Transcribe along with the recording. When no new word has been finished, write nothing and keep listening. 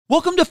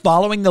Welcome to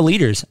Following the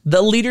Leaders,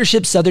 the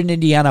Leadership Southern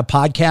Indiana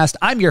podcast.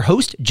 I'm your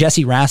host,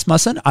 Jesse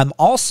Rasmussen. I'm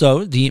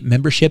also the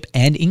Membership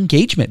and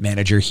Engagement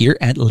Manager here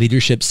at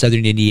Leadership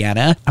Southern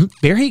Indiana. I'm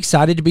very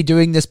excited to be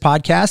doing this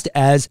podcast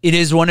as it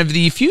is one of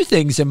the few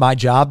things in my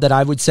job that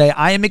I would say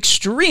I am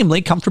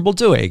extremely comfortable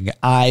doing.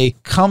 I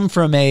come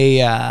from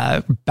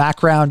a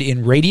background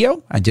in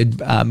radio. I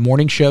did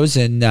morning shows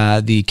in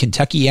the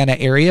Kentuckiana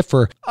area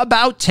for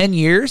about 10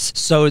 years.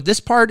 So this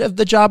part of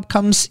the job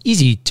comes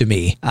easy to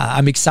me.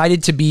 I'm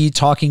excited to be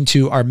talking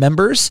to our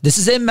members. This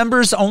is a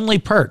members only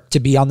perk to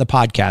be on the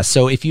podcast.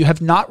 So if you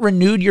have not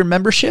renewed your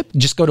membership,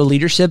 just go to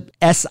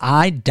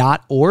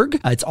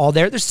leadershipsi.org. It's all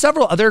there. There's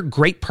several other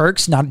great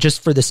perks, not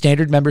just for the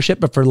standard membership,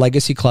 but for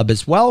Legacy Club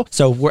as well.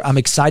 So I'm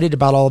excited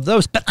about all of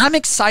those, but I'm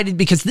excited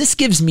because this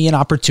gives me an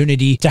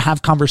opportunity to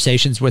have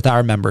conversations with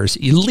our members.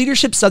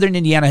 Leadership Southern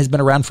Indiana has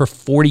been around for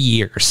 40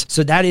 years.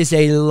 So that is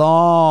a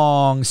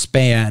long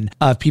span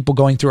of people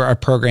going through our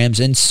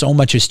programs, and so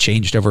much has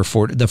changed over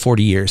the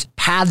 40 years.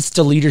 Paths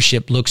to leadership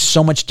looks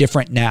so much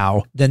different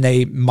now than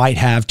they might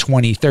have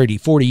 20, 30,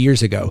 40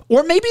 years ago.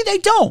 Or maybe they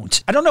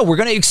don't. I don't know. We're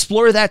going to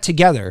explore that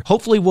together.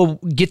 Hopefully we'll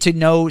get to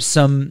know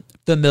some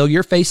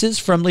familiar faces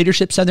from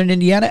Leadership Southern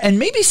Indiana and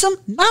maybe some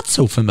not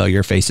so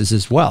familiar faces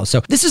as well.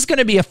 So this is going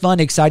to be a fun,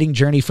 exciting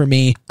journey for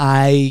me.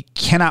 I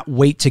cannot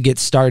wait to get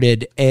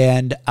started,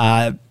 and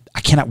I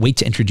cannot wait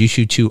to introduce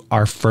you to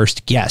our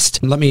first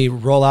guest. Let me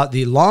roll out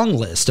the long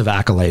list of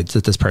accolades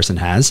that this person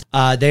has.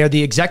 They are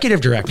the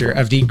executive director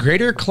of the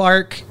Greater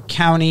Clark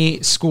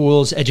County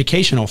Schools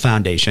Educational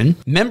Foundation,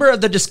 member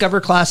of the Discover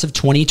class of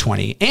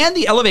 2020 and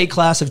the Elevate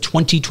class of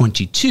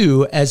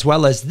 2022, as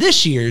well as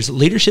this year's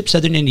Leadership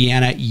Southern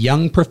Indiana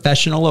Young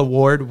Professional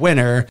Award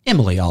winner,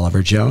 Emily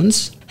Oliver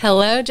Jones.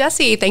 Hello,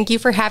 Jesse. Thank you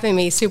for having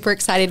me. Super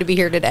excited to be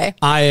here today.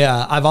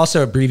 I've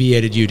also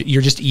abbreviated you.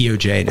 You're just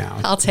EOJ now.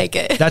 I'll take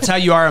it. That's how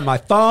you are on my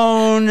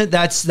phone.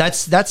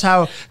 That's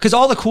how, because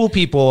all the cool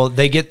people,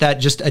 they get that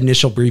just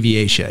initial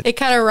abbreviation. It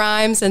kind of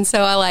rhymes, and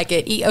so I like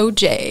it.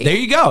 EOJ. There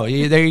you go.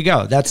 There you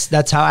go.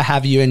 That's how I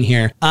have you in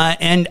here.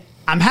 And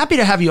I'm happy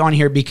to have you on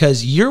here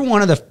because you're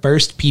one of the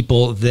first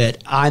people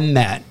that I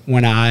met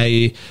when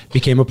I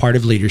became a part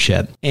of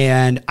leadership.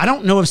 And I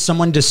don't know if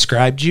someone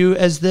described you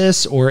as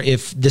this or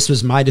if this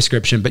was my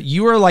description, but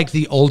you are like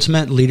the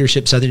ultimate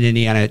Leadership Southern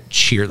Indiana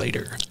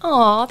cheerleader.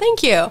 Oh,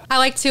 thank you. I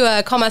like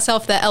to call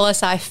myself the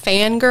LSI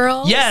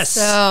fangirl. Yes.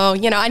 So,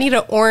 I need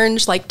an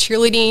orange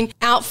cheerleading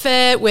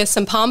outfit with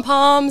some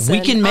pom-poms.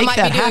 We can make that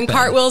happen. I might be doing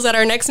cartwheels at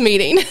our next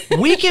meeting.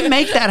 We can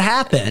make that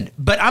happen.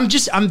 But I'm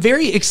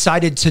very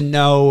excited to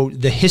know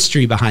the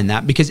history behind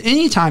that, because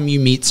anytime you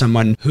meet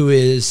someone who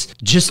is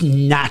just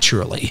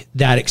naturally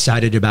that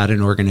excited about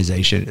an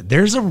organization,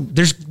 there's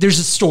a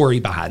story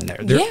behind there.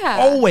 There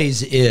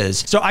always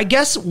is. So I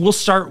guess we'll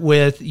start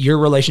with your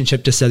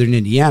relationship to Southern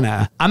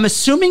Indiana. I'm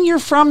assuming you're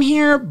from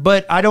here,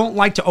 but I don't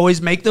like to always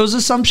make those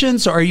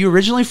assumptions. So are you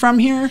originally from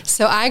here?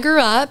 So I grew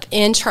up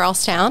in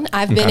Charlestown.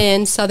 I've been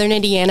in Southern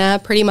Indiana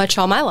pretty much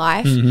all my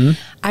life. Mm-hmm.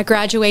 I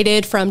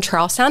graduated from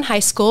Charlestown High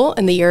School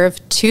in the year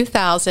of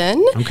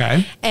 2000.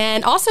 Okay.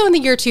 And also in the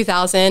year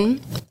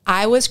 2000,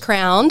 I was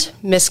crowned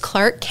Miss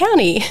Clark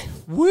County.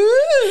 Woo!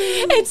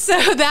 And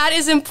so that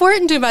is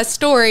important to my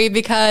story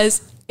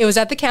because it was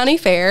at the county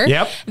fair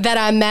that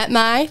I met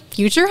my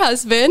future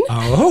husband.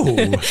 Oh.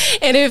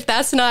 And if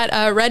that's not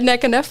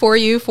redneck enough for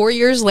you, 4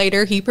 years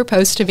later, he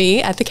proposed to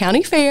me at the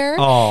county fair.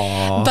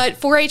 Aww.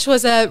 But 4-H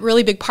was a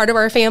really big part of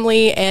our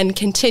family and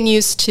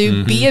continues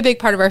to be a big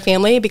part of our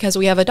family because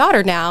we have a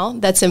daughter now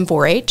that's in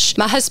 4-H.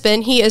 My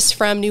husband, he is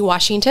from New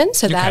Washington,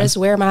 so that is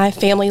where my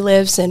family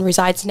lives and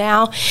resides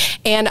now.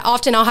 And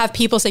often I'll have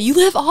people say, you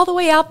live all the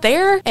way out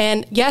there?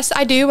 And yes,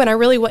 I do, and I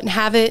really wouldn't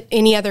have it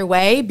any other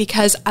way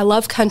because I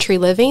love country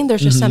living.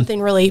 There's just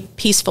something really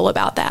peaceful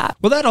about that.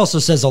 Well, that also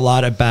says a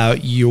lot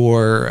about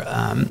your,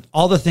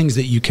 all the things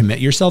that you commit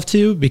yourself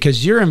to,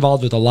 because you're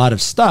involved with a lot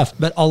of stuff,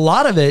 but a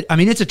lot of it,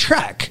 it's a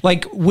trek.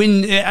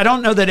 I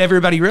don't know that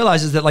everybody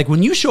realizes that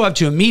when you show up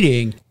to a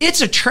meeting,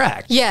 it's a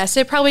trek. Yes,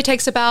 it probably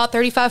takes about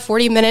 35,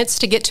 40 minutes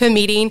to get to a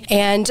meeting.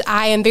 And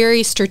I am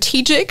very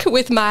strategic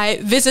with my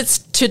visits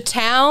to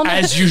town.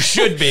 As you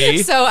should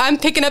be. So I'm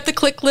picking up the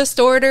click list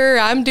order.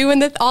 I'm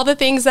doing all the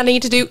things I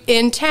need to do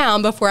in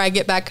town before I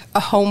get back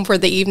home for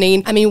the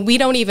evening. We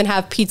don't even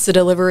have pizza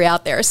delivery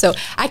out there, so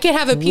I can't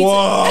have a pizza.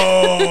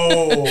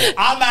 Whoa,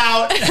 I'm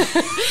out.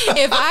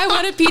 If I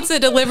want a pizza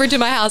delivered to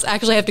my house, I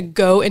actually have to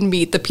go and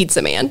meet the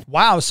pizza man.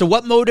 Wow. So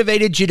what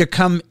motivated you to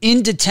come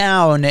into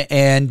town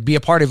and be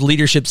a part of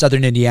Leadership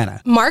Southern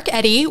Indiana? Mark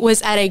Eddy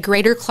was at a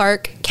Greater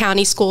Clark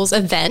County Schools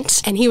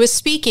event, and he was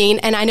speaking,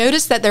 and I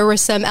noticed that there were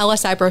some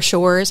LSI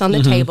brochures on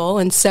the table.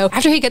 And so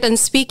after he got done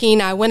speaking,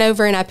 I went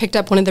over and I picked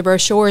up one of the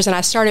brochures and I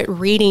started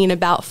reading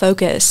about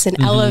Focus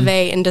and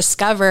Elevate and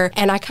Discover.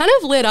 And I kind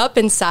of lit up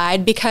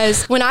inside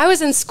because when I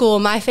was in school,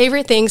 my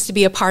favorite things to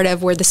be a part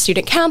of were the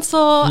student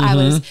council. I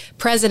was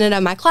president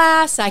of my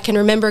class. I can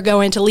remember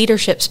going to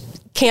leadership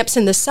camps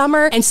in the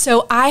summer. And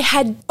so I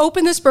had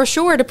opened this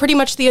brochure to pretty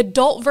much the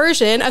adult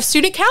version of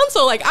student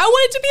council. Like, I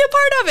wanted to be a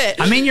part of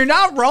it. I mean, you're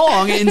not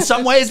wrong. In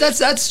some ways,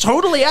 that's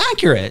totally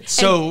accurate.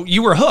 So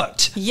you were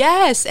hooked.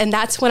 Yes. And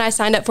that's when I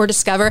signed up for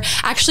Discover.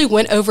 I actually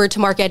went over to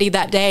Mark Eddy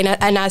that day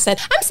and I said,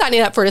 I'm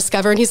signing up for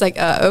Discover. And he's like,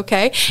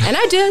 okay. And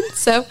I did.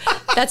 So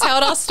that's how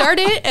it all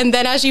started. And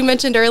then, as you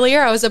mentioned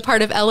earlier, I was a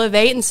part of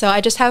Elevate. And so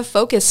I just have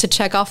Focus to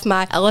check off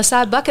my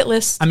LSI bucket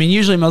list. I mean,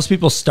 usually most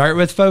people start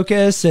with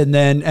Focus and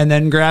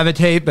then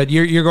gravitate, but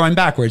you're going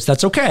backwards.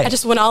 That's okay. I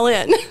just went all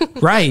in.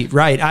 Right.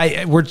 Right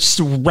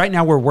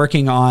now we're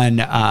working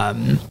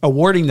on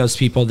awarding those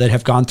people that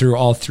have gone through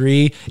all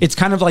three. It's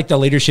kind of like the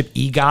leadership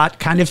EGOT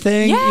kind of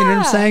thing. Yeah. You know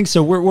what I'm saying?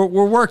 So we're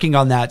working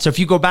on that. So if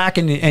you go back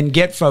and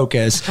get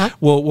Focus,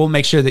 we'll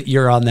make sure that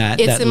you're on that.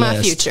 It's that in list.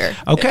 my future.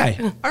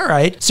 Okay. All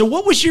right.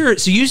 So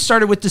so you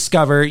started with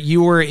Discover.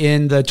 You were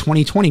in the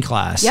 2020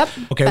 class. Yep.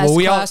 Okay. Best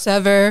class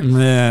ever.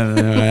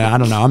 I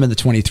don't know. I'm in the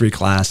 23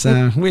 class.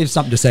 We have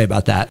something to say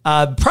about that.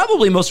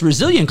 Probably most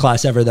resilient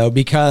class ever, though,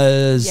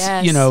 because,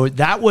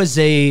 that was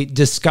a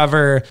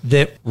Discover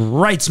that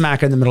right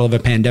smack in the middle of a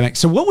pandemic.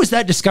 So what was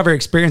that Discover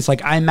experience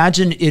like? I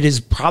imagine it is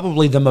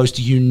probably the most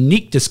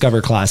unique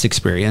Discover class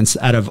experience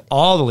out of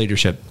all the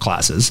leadership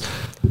classes.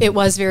 It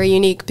was very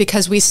unique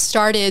because we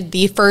started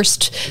the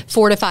first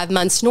 4 to 5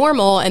 months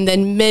normal, and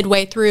then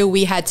midway through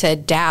we had to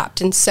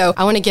adapt. And so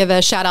I want to give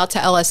a shout out to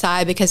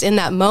LSI because in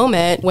that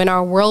moment when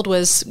our world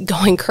was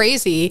going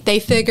crazy, they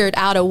figured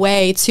out a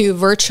way to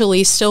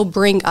virtually still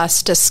bring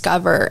us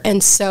Discover.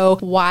 And so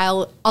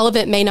while all of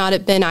it may not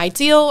have been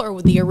ideal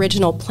or the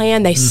original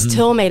plan, they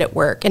still made it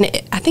work. And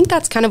I think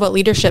that's kind of what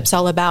leadership's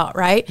all about,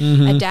 right?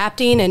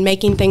 Adapting and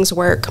making things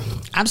work.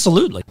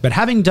 Absolutely. But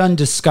having done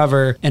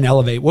Discover and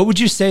Elevate, what would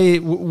you say,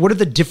 what are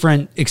the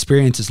different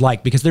experiences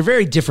like? Because they're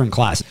very different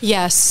classes.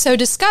 Yes. So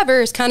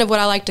Discover is kind of what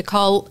I like to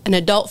call an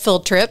adult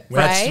field trip,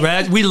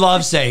 right? We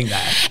love saying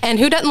that. And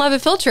who doesn't love a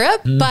field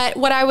trip? But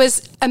what I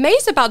was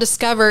amazed about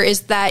Discover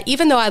is that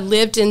even though I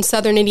lived in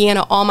Southern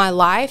Indiana all my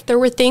life, there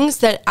were things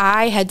that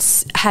I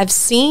have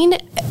seen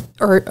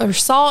or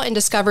saw and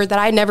discovered that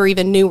I never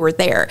even knew were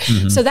there.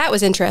 So that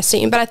was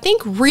interesting. But I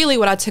think really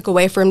what I took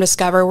away from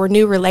Discover were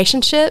new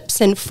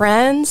relationships and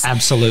friends.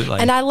 Absolutely.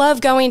 And I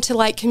love going to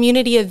like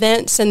community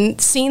events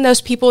and seeing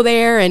those people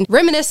there and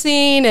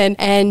reminiscing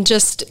and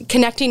just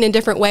connecting in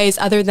different ways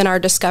other than our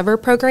Discover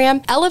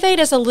program. Elevate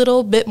is a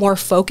little bit more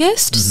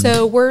focused.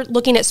 So we're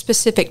looking at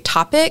specific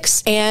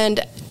topics and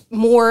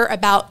more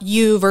about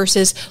you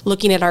versus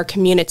looking at our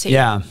community.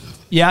 Yeah.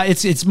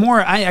 It's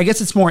more, I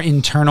guess it's more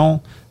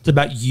internal. It's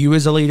about you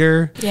as a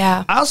leader.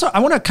 Yeah. I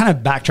want to kind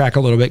of backtrack a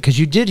little bit because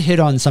you did hit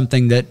on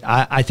something that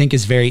I think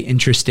is very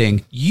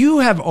interesting. You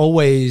have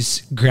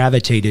always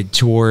gravitated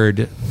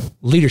toward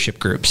leadership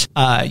groups.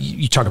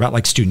 You talk about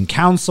like student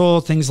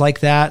council, things like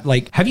that.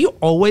 Like, have you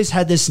always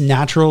had this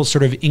natural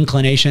sort of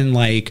inclination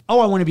like, oh,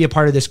 I want to be a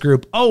part of this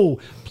group. Oh,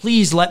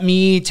 please let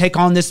me take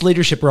on this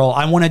leadership role.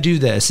 I want to do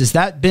this. Has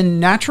that been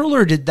natural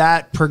or did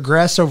that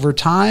progress over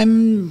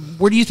time?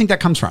 Where do you think that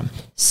comes from?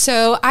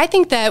 So I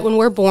think that when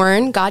we're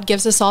born, God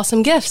gives us all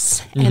some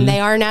gifts and they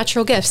are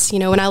natural gifts. You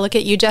know, when I look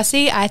at you,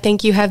 Jesse, I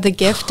think you have the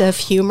gift of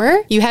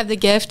humor. You have the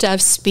gift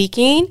of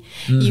speaking.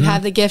 You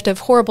have the gift of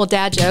horrible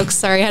dad jokes.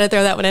 Sorry, I had to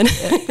throw that one in.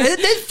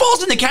 It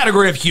falls in the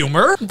category of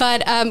humor.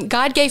 But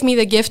God gave me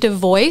the gift of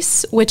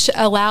voice, which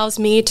allows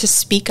me to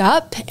speak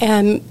up,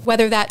 and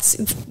whether that's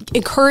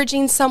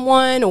encouraging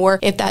someone or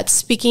if that's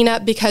speaking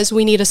up because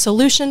we need a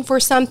solution for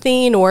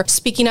something or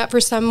speaking up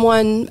for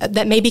someone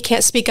that maybe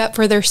can't speak up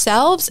for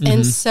themselves.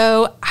 And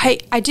so I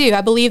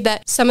believe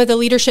that some of the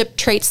leadership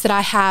traits that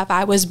I have,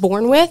 I was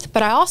born with,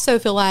 but I also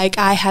feel like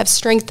I have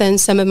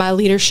strengthened some of my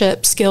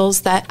leadership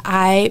skills that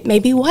I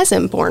maybe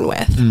wasn't born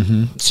with.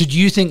 So do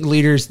you think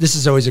leaders, this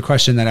is always a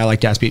question that I like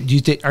to ask people,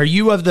 are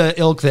you of the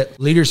ilk that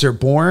leaders are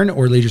born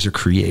or leaders are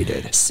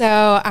created?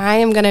 So I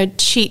am going to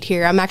cheat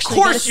here. I'm actually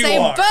going to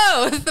say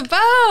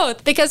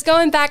both. Because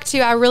going back to,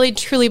 I really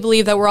truly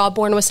believe that we're all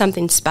born with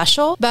something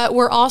special, but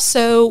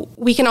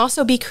we can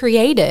also be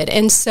created.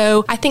 And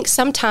so I think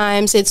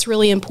sometimes it's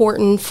really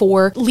important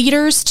for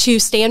leaders to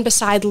stand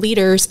beside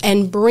leaders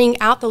and bring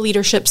out the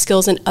leadership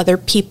skills in other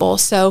people.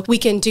 So we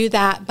can do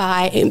that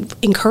by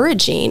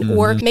encouraging,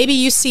 or maybe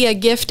you see a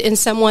gift in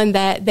someone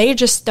that they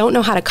just don't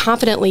know how to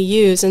confidently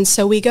use. And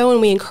so we go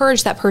and we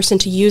encourage that person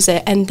to use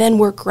it, and then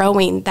we're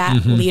growing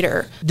that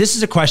leader. This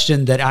is a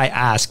question that I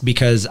ask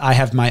because I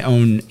have my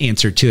own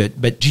answer to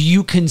it, but do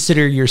you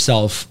consider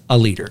yourself a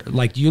leader?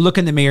 Like, do you look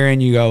in the mirror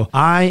and you go,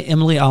 I,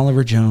 Emily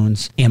Oliver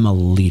Jones, am a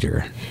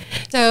leader?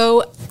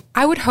 So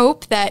I would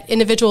hope that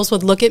individuals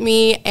would look at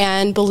me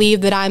and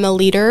believe that I'm a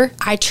leader.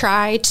 I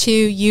try to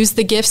use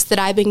the gifts that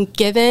I've been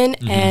given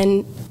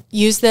and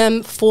use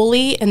them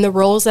fully in the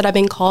roles that I've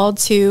been called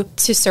to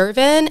serve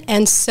in.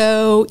 And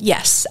so,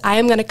 yes, I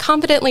am going to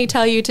confidently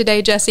tell you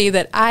today, Jesse,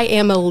 that I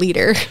am a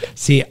leader.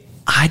 See,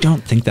 I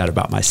don't think that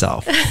about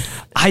myself.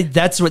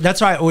 That's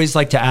why I always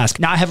like to ask.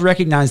 Now, I have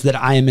recognized that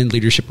I am in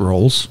leadership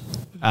roles.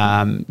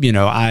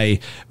 I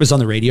was on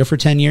the radio for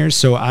 10 years,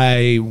 so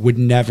I would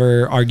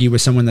never argue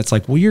with someone that's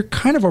like, well, you're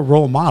kind of a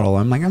role model.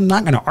 I'm like, I'm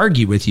not going to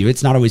argue with you.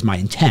 It's not always my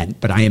intent,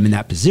 but I am in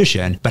that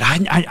position. But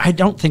I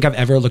don't think I've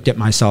ever looked at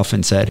myself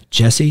and said,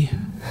 Jesse,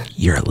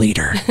 you're a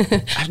leader.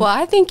 Well,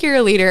 I think you're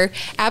a leader.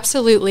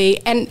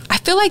 Absolutely. And I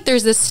feel like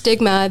there's this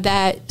stigma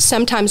that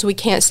sometimes we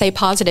can't say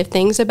positive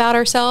things about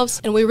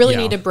ourselves. And we really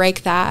need to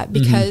break that,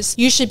 because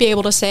you should be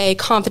able to say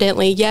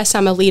confidently, yes,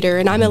 I'm a leader,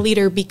 and I'm a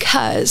leader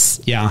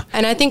because. Yeah.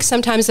 And I think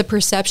sometimes the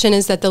perception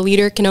is that the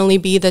leader can only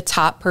be the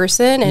top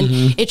person,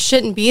 and it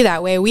shouldn't be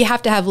that way. We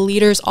have to have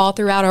leaders all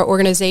throughout our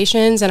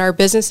organizations and our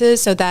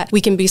businesses so that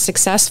we can be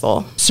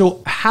successful.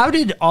 So how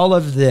did all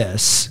of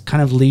this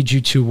kind of lead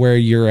you to where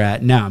you're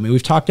at now? I mean,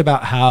 we've talked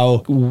about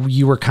how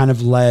you were kind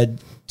of led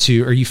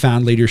to, or you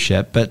found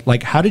leadership, but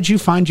like, how did you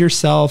find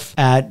yourself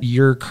at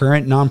your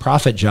current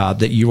nonprofit job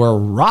that you are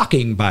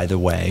rocking, by the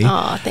way?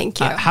 Oh, thank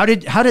you. How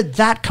did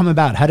that come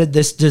about? How did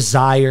this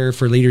desire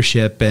for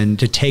leadership and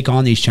to take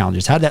on these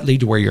challenges, how did that lead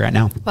to where you're at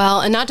now?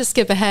 Well, and not to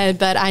skip ahead,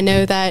 but I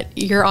know that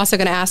you're also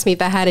going to ask me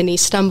if I had any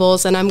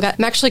stumbles, and I'm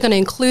actually going to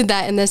include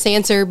that in this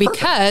answer,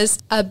 because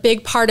a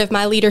big part of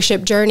my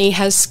leadership journey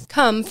has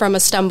come from a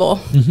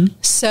stumble.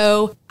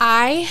 So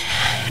I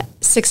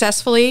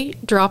successfully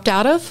dropped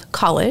out of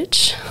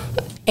college,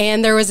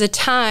 and there was a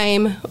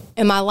time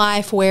in my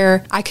life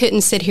where I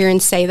couldn't sit here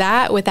and say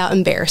that without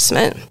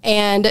embarrassment.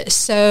 And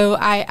so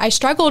I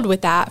struggled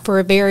with that for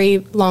a very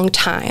long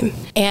time.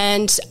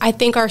 And I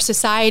think our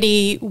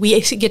society, we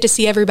get to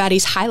see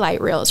everybody's highlight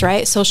reels,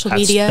 right? Social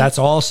media. That's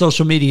all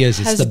social media is.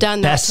 It's the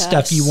best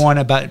stuff you want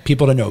about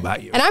people to know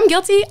about you. And I'm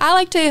guilty. I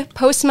like to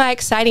post my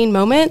exciting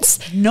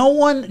moments. No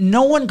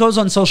one goes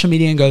on social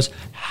media and goes,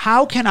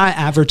 how can I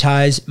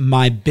advertise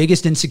my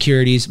biggest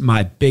insecurities,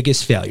 my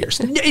biggest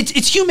failures?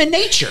 It's human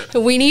nature.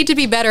 We need to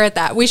be better at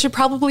that. We should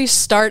probably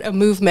start a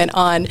movement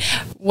on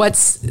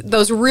what's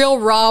those real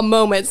raw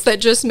moments that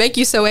just make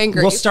you so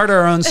angry. We'll start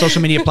our own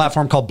social media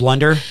platform called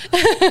Blunder.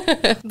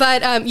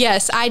 But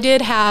yes, I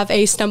did have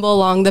a stumble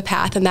along the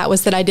path, and that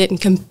was that I didn't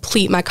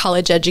complete my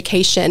college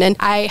education. And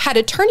I had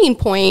a turning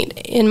point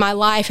in my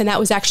life, and that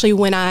was actually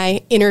when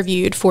I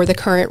interviewed for the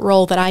current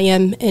role that I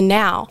am in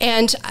now.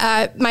 And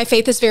my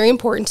faith is very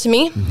important to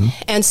me.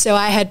 And so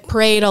I had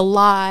prayed a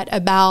lot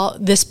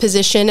about this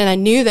position, and I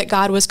knew that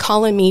God was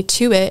calling me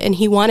to it, and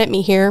He wanted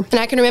me here. And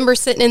I can remember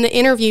sitting in the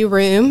interview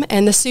room,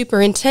 and the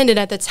superintendent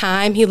at the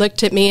time, he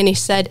looked at me and he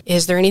said,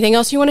 "Is there anything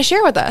else you want to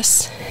share with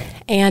us?"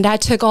 And I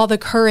took all the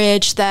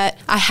courage that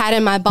I had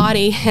in my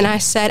body, and I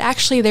said,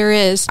 actually, there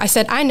is. I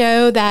said, I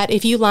know that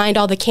if you lined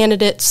all the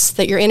candidates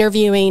that you're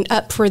interviewing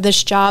up for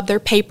this job, their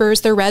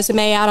papers, their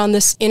resume out on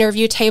this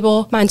interview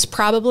table, mine's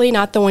probably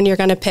not the one you're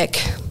going to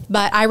pick.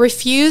 But I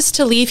refuse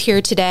to leave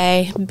here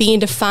today being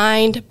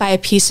defined by a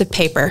piece of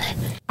paper.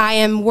 I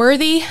am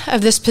worthy of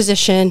this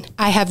position.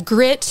 I have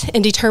grit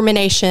and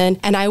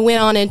determination. And I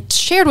went on and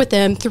shared with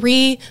them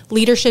 3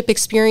 leadership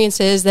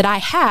experiences that I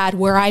had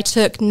where I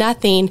took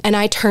nothing and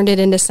I turned it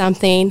into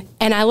something.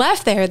 And I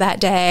left there that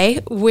day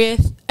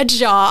with a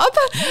job.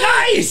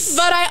 Nice!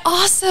 But I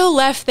also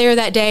left there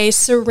that day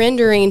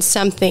surrendering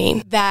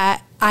something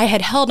that I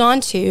had held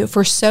on to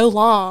for so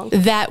long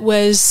that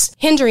was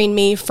hindering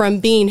me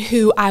from being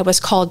who I was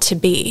called to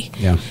be.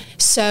 Yeah.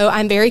 So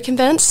I'm very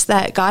convinced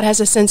that God has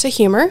a sense of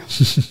humor,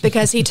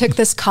 because He took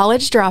this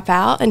college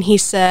dropout and He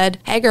said,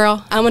 "Hey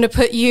girl, I'm going to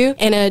put you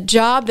in a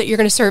job that you're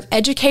going to serve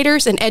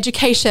educators and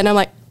education." I'm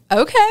like,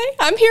 okay,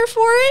 I'm here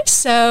for it.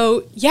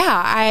 So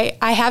yeah,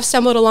 I have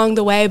stumbled along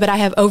the way, but I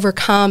have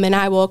overcome, and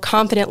I will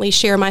confidently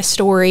share my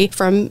story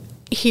from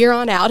here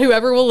on out,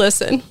 whoever will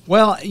listen.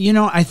 Well,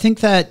 I think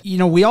that,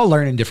 we all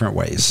learn in different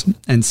ways.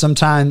 And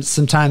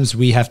sometimes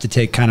we have to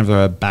take kind of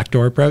a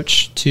backdoor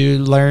approach to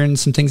learn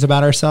some things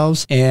about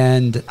ourselves.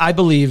 And I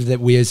believe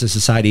that we as a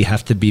society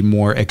have to be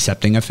more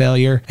accepting of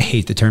failure. I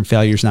hate the term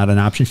failure is not an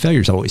option. Failure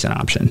is always an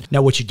option.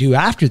 Now, what you do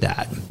after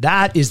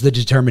that is the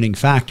determining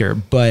factor.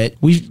 But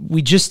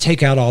we just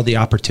take out all the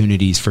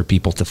opportunities for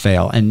people to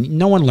fail. And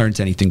no one learns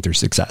anything through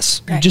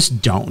success. Right. You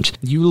just don't.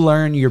 You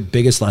learn your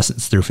biggest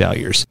lessons through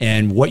failures.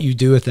 And what you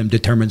do with them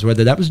determines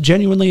whether that was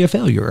genuinely a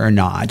failure or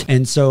not.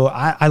 And so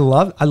I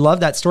love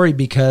that story,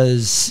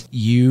 because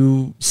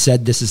you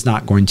said this is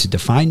not going to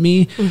define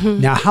me.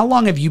 Now, how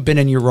long have you been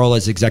in your role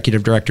as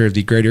executive director of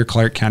the Greater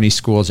Clark County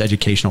Schools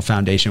Educational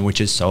Foundation,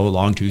 which is so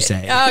long to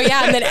say? Oh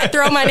yeah, and then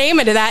throw my name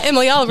into that,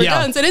 Emily Oliver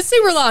Jones, and it's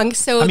super long.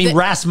 So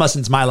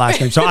Rasmussen's my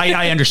last name, so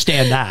I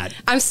understand that.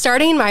 I'm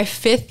starting my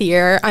 5th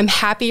year. I'm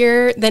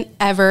happier than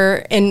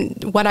ever in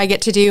what I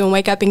get to do and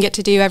wake up and get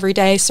to do every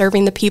day,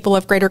 serving the people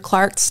of Greater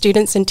Clark,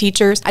 students and teachers.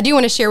 I do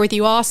want to share with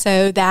you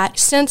also that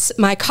since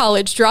my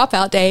college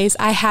dropout days,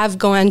 I have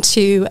gone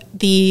to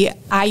the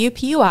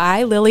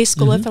IUPUI, Lilly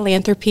School of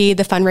Philanthropy,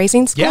 the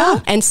fundraising school. Yeah.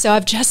 And so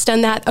I've just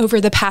done that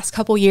over the past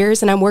couple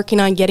years, and I'm working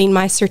on getting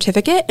my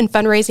certificate in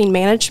fundraising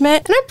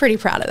management, and I'm pretty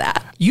proud of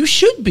that. You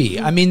should be.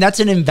 I mean, that's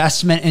an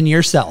investment in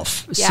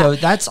yourself. Yeah. So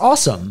that's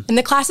awesome. And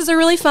the classes are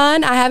really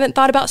fun. I haven't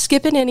thought about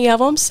skipping any of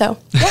them, so.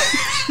 Yeah.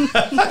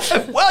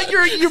 Well,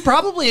 you're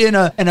probably in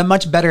a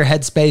much better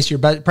headspace.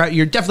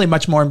 You're definitely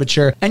much more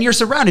mature, and you're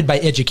surrounded by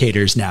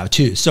educators now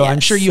too. So I'm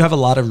sure you have a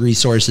lot of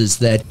resources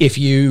that if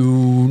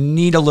you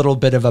need a little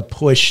bit of a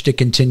push to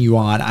continue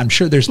on, I'm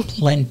sure there's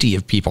plenty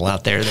of people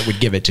out there that would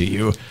give it to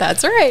you.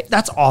 That's right.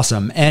 That's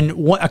awesome. And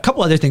a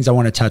couple other things I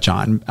want to touch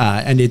on,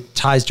 and it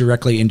ties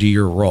directly into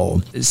your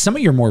role. Some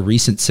of your more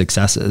recent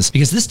successes,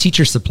 because this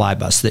teacher supply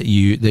bus that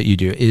you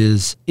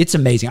do it's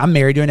amazing. I'm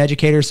married to an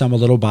educator, so I'm a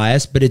little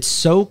biased, but it's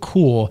so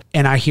cool.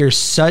 And I hear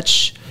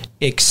such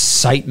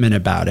excitement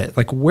about it.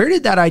 Like, where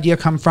did that idea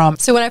come from?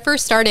 So when I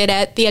first started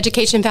at the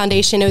Education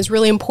Foundation, it was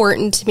really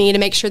important to me to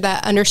make sure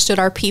that I understood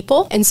our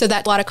people. And so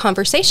that a lot of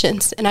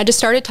conversations. And I just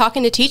started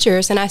talking to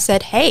teachers and I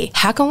said, hey,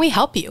 how can we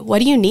help you? What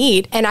do you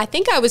need? And I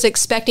think I was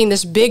expecting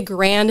this big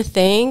grand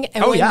thing.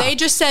 And when they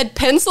just said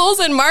pencils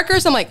and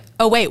markers, I'm like,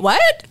 oh, wait,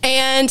 what?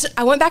 And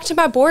I went back to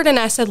my board and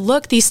I said,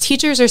 look, these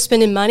teachers are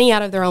spending money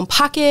out of their own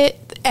pocket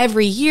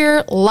every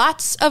year,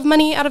 lots of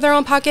money out of their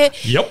own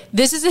pocket. Yep.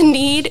 This is a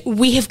need.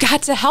 We have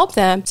got to help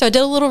them. So I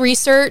did a little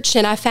research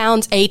and I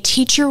found a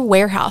teacher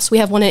warehouse. We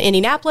have one in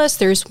Indianapolis.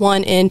 There's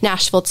one in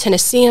Nashville,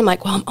 Tennessee. I'm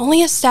like, well, I'm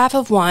only a staff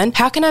of one.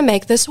 How can I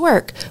make this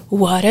work?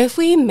 What if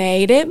we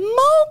made it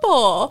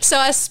mobile? So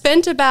I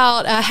spent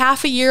about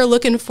half a year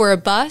looking for a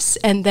bus,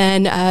 and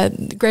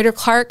then Greater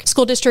Clark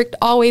School District,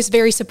 always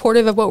very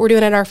supportive of what we're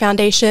doing at our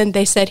foundation.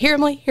 They said, here,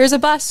 Emily, here's a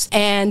bus.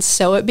 And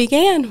so it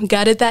began. We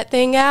gutted that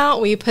thing out.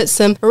 We put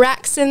some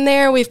racks in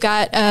there. We've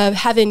got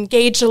have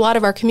engaged a lot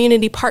of our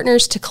community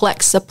partners to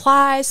collect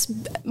supplies,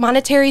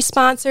 monetary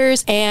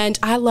sponsors, and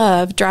I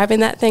love driving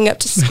that thing up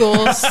to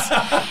schools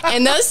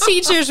and those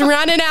teachers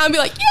running out and be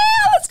like, yeah,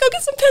 let's go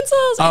get some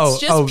pencils. It's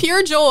just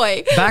pure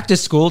joy. Back to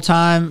school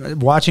time,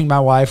 watching my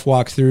wife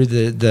walk through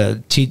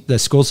the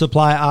school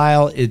supply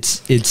aisle,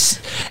 it's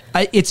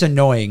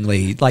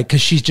annoyingly like,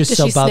 because she's just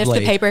so bubbly. Sniff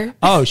the paper?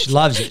 Oh, she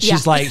loves it.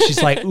 She's like,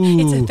 ooh,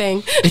 it's a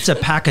thing. It's a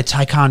pack of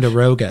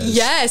Ticonderogas.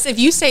 Yes, if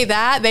you say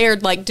that, they are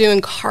like doing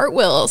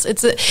cartwheels.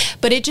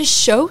 But it just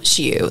shows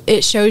you.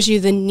 It shows you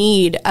the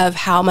need of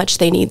how much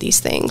they need these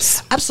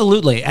things.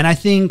 Absolutely, and I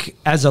think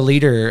as a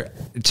leader,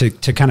 to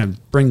kind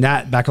of bring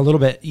that back a little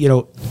bit,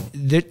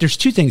 there's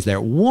two things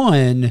there.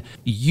 One,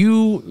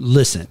 you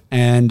listen,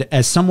 and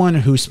as someone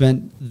who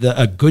spent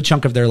a good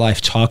chunk of their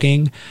life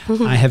talking,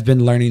 I have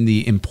been learning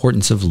the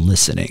importance of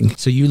listening.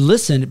 So you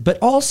listen, but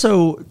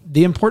also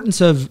the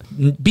importance of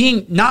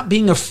not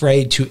being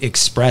afraid to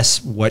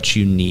express what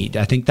you need.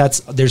 I think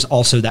there's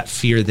also that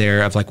fear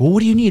there of like, well,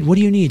 what do you need? What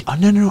do you need? Oh,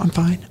 no, I'm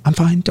fine.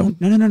 No,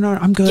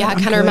 I'm good. Yeah,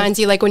 it kind of reminds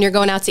you like when you're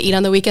going out to eat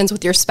on the weekends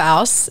with your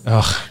spouse.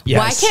 Oh, yes.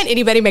 Why can't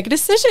anybody make a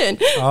decision?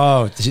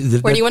 Oh,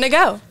 where do you want to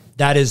go?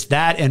 That is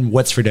that and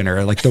what's for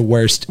dinner, like the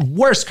worst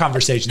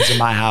conversations in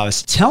my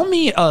house. Tell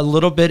me a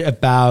little bit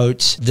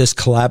about this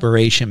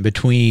collaboration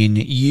between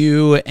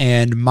you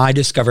and my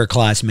Discover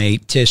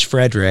classmate, Tish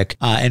Frederick,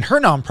 and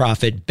her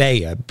nonprofit,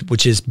 Bea,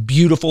 which is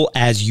Beautiful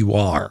As You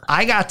Are.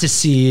 I got to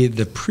see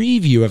the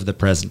preview of the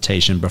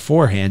presentation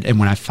beforehand, and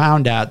when I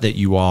found out that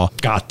you all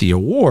got the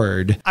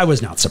award, I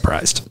was not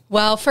surprised.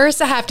 Well,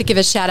 first I have to give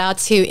a shout out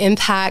to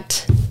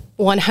Impact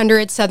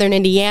 100 Southern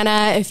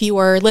Indiana. If you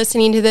are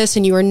listening to this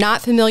and you are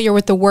not familiar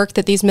with the work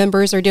that these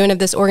members are doing of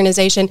this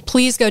organization,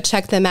 please go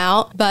check them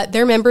out. But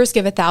their members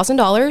give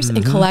 $1,000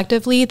 and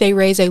collectively they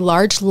raise a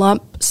large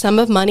lump sum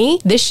of money.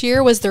 This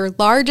year was their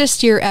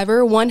largest year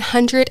ever,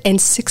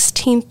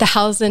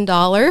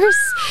 $116,000.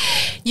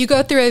 You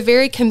go through a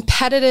very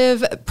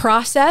competitive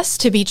process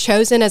to be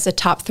chosen as a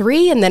top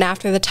 3. And then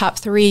after the top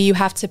 3, you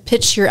have to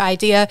pitch your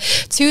idea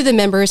to the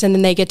members and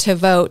then they get to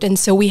vote. And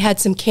so we had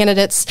some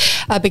candidates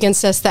up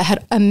against us that had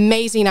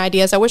amazing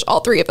ideas. I wish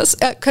all 3 of us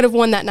could have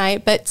won that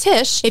night. But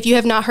Tish, if you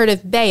have not heard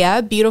of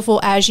Bea, Beautiful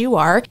As You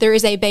Are, there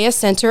is a Bea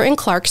Center in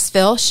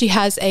Clarksville. She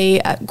has a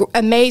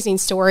amazing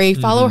story.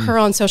 Follow her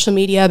on social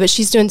media, but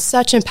she's doing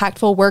such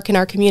impactful work in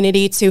our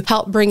community to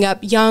help bring up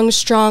young,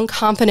 strong,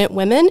 confident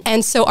women.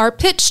 And so our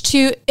pitch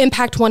to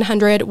Impact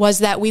 100 was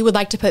that we would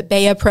like to put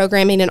Bea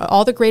programming in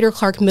all the Greater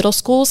Clark middle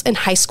schools and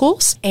high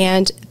schools.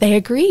 And they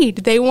agreed.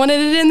 They wanted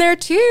it in there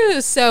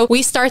too. So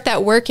we start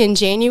that work in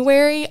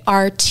January.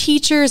 Our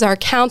teachers, our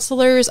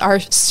counselors, our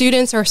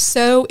students are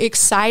so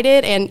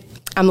excited, and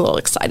I'm a little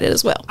excited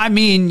as well. I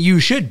mean,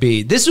 you should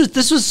be. This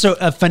was so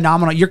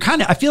phenomenal.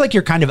 I feel like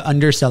you're kind of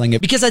underselling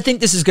it because I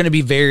think this is going to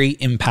be very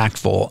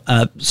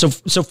impactful.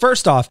 So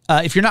first off,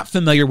 if you're not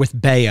familiar with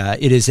Bea,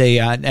 it is a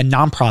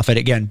nonprofit,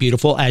 again,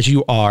 Beautiful As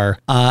You Are.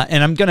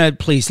 And I'm going to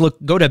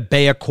go to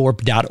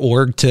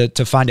beacorp.org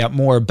to find out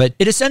more. But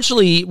it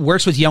essentially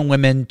works with young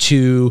women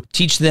to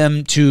teach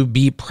them to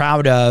be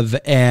proud of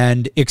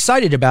and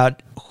excited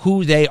about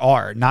who they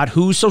are, not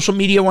who social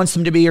media wants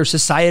them to be or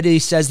society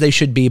says they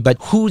should be, but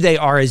who they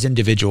are are as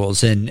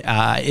individuals, and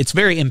it's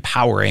very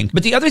empowering.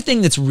 But the other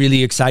thing that's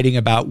really exciting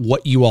about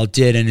what you all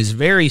did and is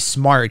very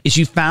smart is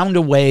you found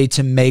a way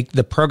to make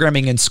the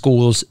programming in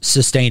schools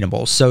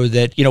sustainable so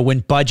that, when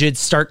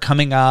budgets start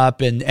coming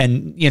up and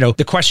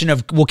the question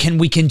of, well, can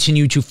we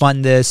continue to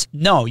fund this?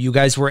 No, you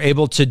guys were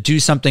able to do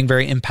something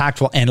very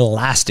impactful and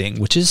lasting,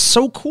 which is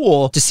so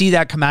cool to see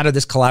that come out of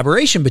this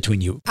collaboration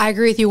between you. I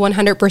agree with you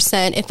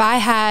 100%. If I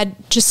had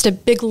just a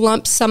big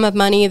lump sum of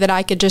money that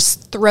I could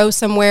just throw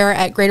somewhere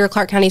at Greater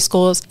Clark County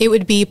Schools, it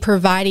would be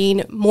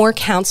providing more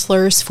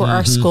counselors for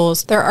our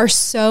schools. There are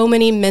so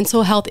many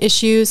mental health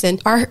issues,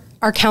 and our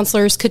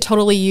counselors could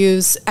totally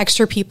use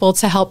extra people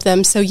to help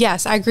them. So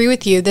yes, I agree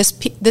with you. This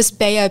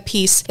BEA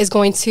piece is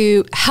going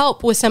to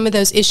help with some of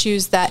those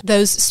issues that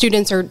those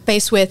students are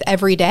faced with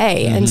every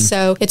day. And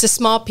so it's a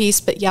small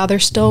piece, but yeah,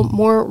 there's still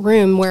more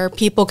room where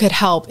people could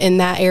help in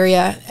that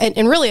area,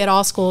 and really at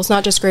all schools,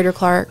 not just Greater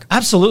Clark.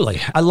 Absolutely.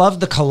 I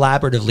love the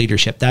collaborative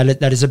leadership.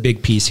 That is a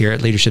big piece here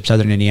at Leadership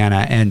Southern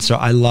Indiana. And so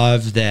I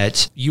love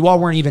that you all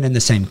weren't even in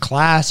the same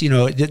class.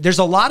 There's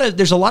a lot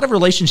of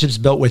relationships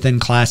built within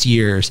class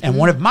years. And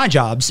one of my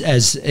jobs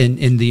as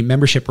in the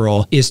membership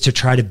role is to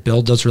try to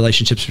build those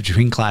relationships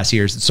between class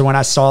years. So when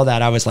I saw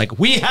that, I was like,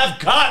 we have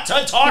got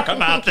to talk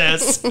about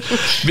this.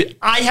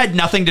 I had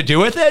nothing to do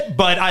with it,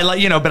 but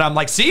but I'm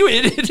like, see,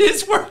 it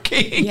is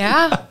working.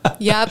 Yeah.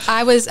 Yep.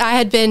 I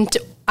had been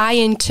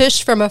eyeing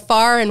Tish from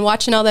afar and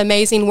watching all the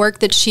amazing work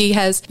that she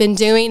has been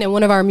doing. And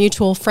one of our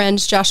mutual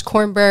friends, Josh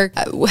Kornberg,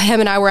 him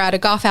and I were at a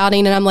golf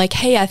outing, and I'm like,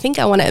 hey, I think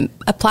I want to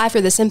apply for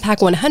this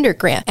Impact 100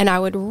 grant, and I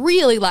would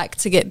really like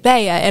to get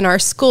BEA in our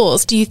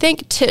schools. Do you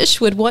think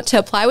Tish would want to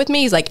apply with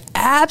me? He's like,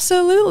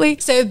 absolutely.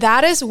 So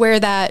that is where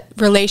that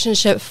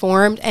relationship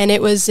formed, and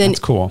it was an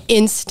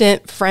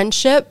instant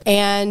friendship,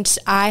 and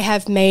I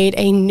have made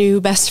a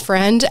new best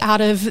friend out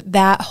of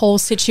that whole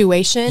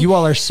situation. You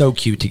all are so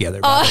cute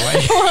together, by the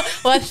way.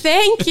 Well,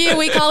 thank you.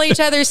 We call each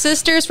other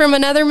sisters from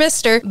another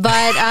mister,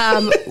 but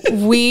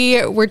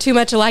we're too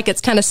much alike.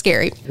 It's kind of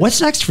scary.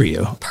 What's next for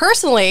you?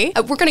 Personally,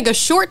 we're going to go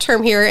short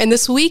term here. And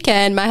this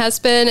weekend, my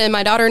husband and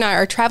my daughter and I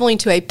are traveling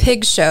to a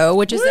pig show,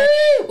 which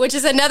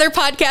is another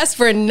podcast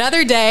for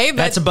another day. But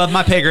that's above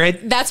my pay grade.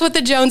 That's what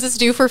the Joneses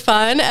do for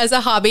fun as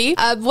a hobby.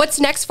 What's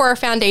next for our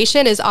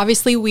foundation is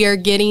obviously we are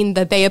getting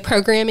the BEA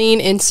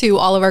programming into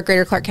all of our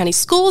Greater Clark County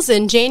schools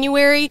in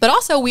January, but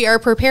also we are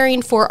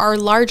preparing for our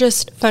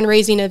largest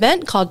fundraising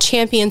event called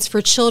Champions for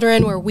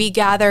Children, where we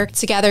gather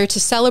together to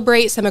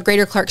celebrate some of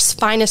Greater Clark's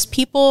finest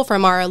people,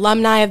 from our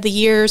alumni of the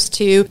years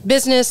to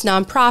business,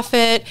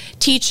 nonprofit,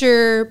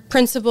 teacher,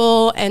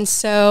 principal. And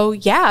so,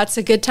 yeah, it's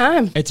a good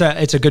time. It's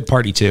a good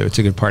party too. It's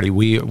a good party.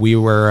 We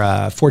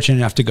were fortunate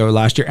enough to go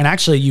last year, and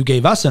actually you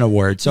gave us an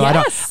award. So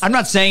yes. I'm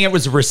not saying it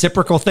was a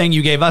reciprocal thing.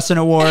 You gave us an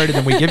award and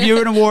then we give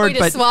you an award. We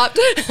just swapped.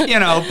 No,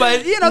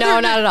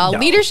 not at all. No.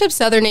 Leadership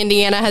Southern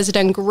Indiana has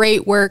done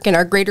great work in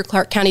our Greater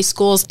Clark County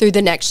schools through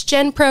the Next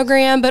Gen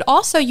program, but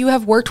also you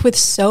have worked with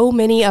so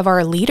many of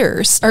our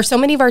leaders, or so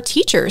many of our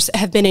teachers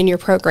have been in your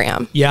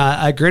program.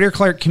 Yeah, Greater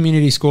Clark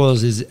Community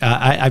Schools is,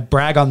 I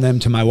brag on them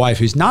to my wife,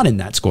 who's not in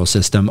that school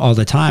system all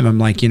the time. I'm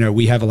like,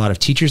 we have a lot of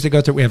teachers that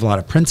go through, we have a lot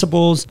of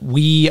principals.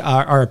 We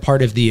are a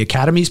part of the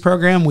Academies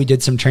program. We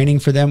did some training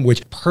for them,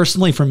 which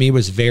personally for me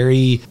was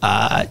very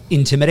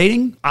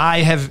intimidating. I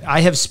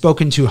have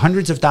spoken to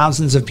hundreds of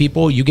thousands of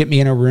people. You get me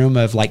in a room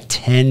of like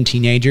 10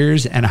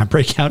 teenagers and I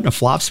break out in a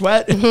flop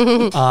sweat.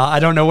 I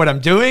don't know what I'm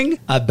doing,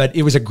 but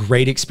it was a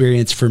great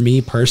experience for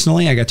me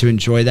personally. I got to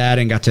enjoy that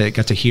and got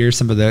to hear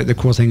some of the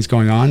cool things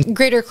going on.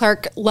 Greater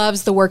Clark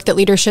loves the work that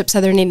Leadership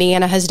Southern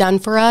Indiana has done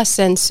for us,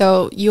 and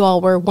so you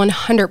all were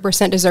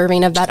 100%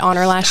 deserving of that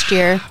honor last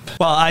year.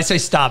 Well, I say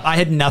stop. I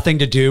had nothing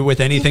to do with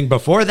anything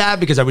before that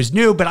because I was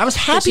new, but I was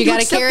happy to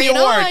accept the award. You got to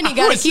carry it on. You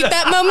got to keep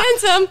that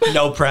momentum.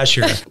 No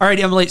pressure. All right,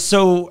 Emily.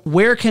 So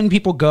where can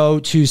people go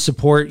to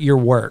support your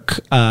work?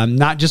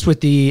 Not just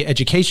with the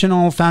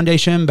Educational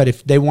Foundation, but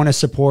if they want to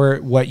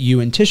support what you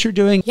and Tish are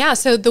doing? Yeah,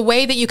 so the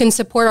way that you can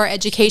support our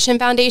Education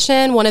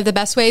Foundation, one of the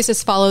best ways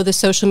is follow the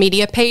social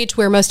media page.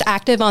 We're most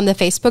active on the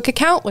Facebook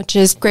account, which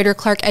is Greater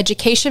Clark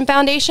Education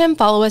Foundation.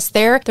 Follow us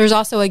there. There's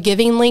also a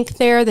giving link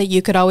there that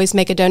you could always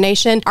make a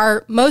donation.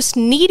 Our most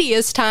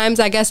neediest times,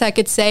 I guess I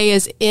could say,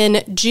 is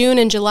in June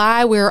and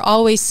July. We're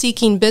always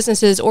seeking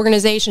businesses,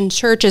 organizations,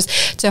 churches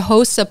to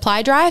host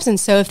supply drives. And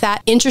so if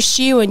that interests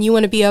you and you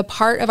want to be a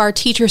part of our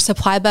teacher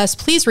supply bus,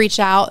 please reach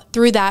out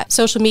through that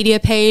social media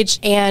page,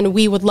 and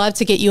we would love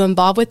to get you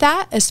involved with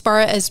that. As far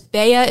as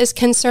BEA is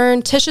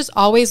concerned, Tish is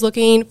always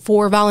looking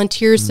for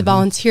volunteers to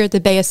volunteer at the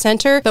BEA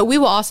Center, but we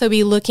will also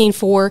be looking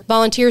for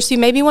volunteers who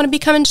maybe want to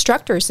become instructors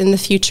instructors in the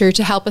future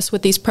to help us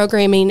with these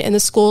programming in the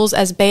schools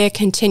as BEA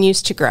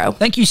continues to grow.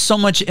 Thank you so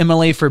much,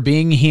 Emily, for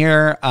being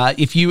here.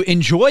 If you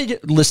enjoyed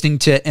listening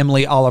to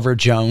Emily Oliver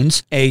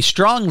Jones, a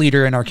strong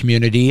leader in our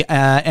community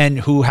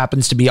and who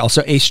happens to be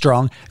also a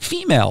strong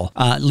female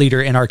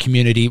leader in our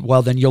community,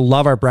 well, then you'll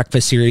love our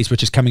breakfast series,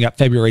 which is coming up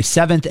February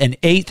 7th and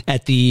 8th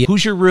at the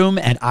Hoosier Room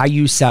at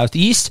IU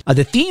Southeast.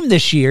 The theme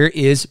this year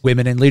is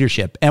women in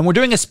leadership, and we're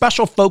doing a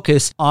special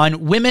focus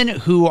on women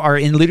who are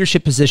in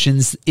leadership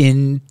positions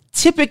in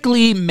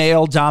typically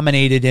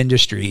male-dominated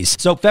industries.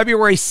 So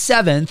February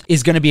 7th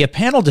is going to be a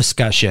panel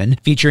discussion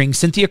featuring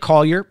Cynthia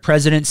Collier,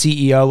 President,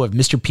 CEO of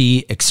Mr.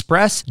 P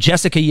Express,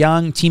 Jessica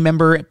Young, team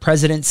member,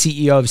 President,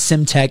 CEO of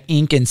Simtech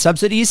Inc. and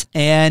Subsidies,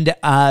 and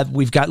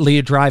we've got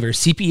Leah Driver,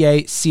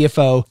 CPA,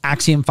 CFO,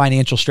 Axiom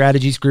Financial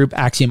Strategies Group.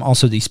 Axiom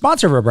also the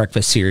sponsor of our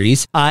breakfast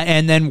series.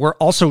 And then we're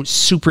also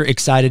super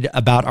excited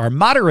about our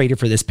moderator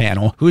for this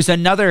panel, who's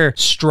another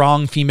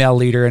strong female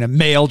leader in a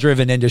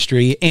male-driven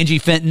industry, Angie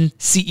Fenton,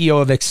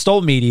 CEO of Extol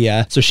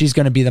Media. So she's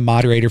going to be the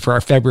moderator for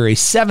our February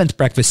 7th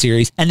breakfast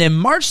series. And then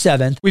March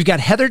 7th, we've got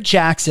Heather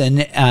Jackson,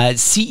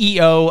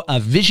 CEO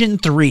of Vision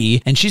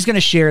 3, and she's going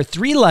to share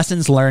 3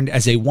 lessons learned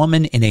as a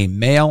woman in a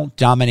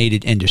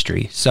male-dominated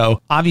industry. So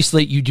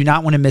obviously, you do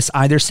not want to miss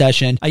either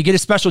session. You get a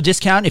special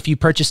discount if you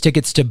purchase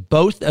tickets to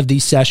both of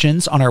these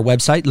sessions on our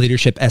website,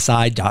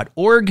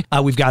 leadershipsi.org.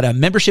 We've got a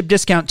membership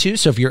discount too.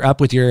 So if you're up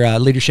with your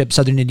Leadership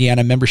Southern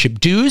Indiana membership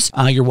dues,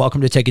 you're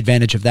welcome to take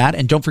advantage of that.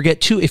 And don't forget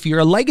too, if you're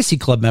a Legacy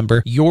Club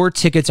member, your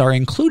tickets are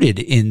included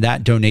in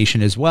that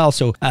donation as well.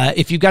 So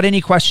if you've got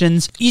any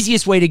questions,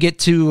 easiest way to get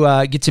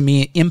to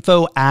me,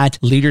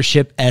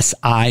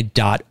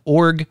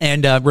 info@leadershipsi.org.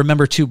 And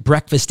remember too,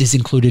 breakfast is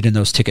included in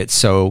those tickets.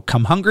 So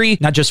come hungry,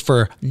 not just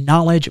for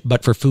knowledge,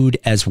 but for food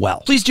as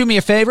well. Please do me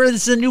a favor.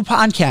 This is a new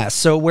podcast.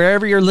 So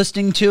wherever you're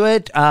listening to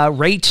it,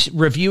 rate,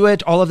 review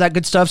it, all of that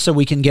good stuff so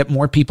we can get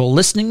more people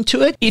listening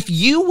to it. If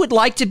you would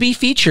like to be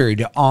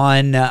featured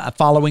on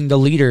Following the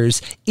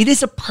Leaders, it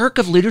is a perk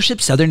of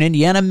Leadership Southern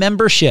Indiana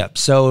membership.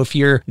 So if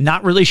you're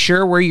not really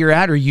sure where you're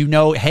at, or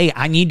hey,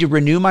 I need to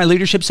renew my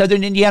Leadership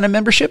Southern Indiana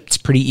membership, it's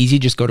pretty easy.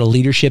 Just go to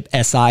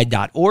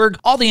leadershipsi.org.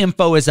 All the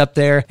info is up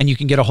there, and you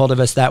can get a hold of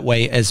us that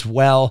way as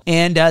well.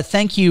 And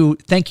thank you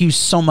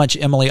so much,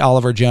 Emily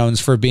Oliver Jones,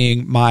 for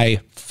being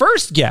my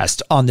first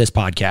guest on this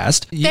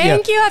podcast.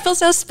 Thank you. I feel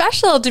so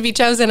special to be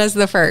chosen as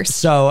the first.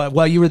 So,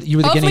 well, you were the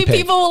guinea pig. Hopefully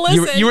people will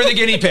listen. You were the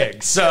guinea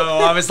pig. So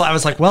I was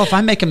like, well, if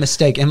I make a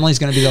mistake, Emily's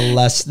going to be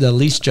the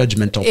least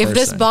judgmental person. If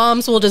this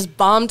bombs, we'll just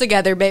bomb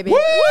together, baby.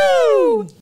 Woo!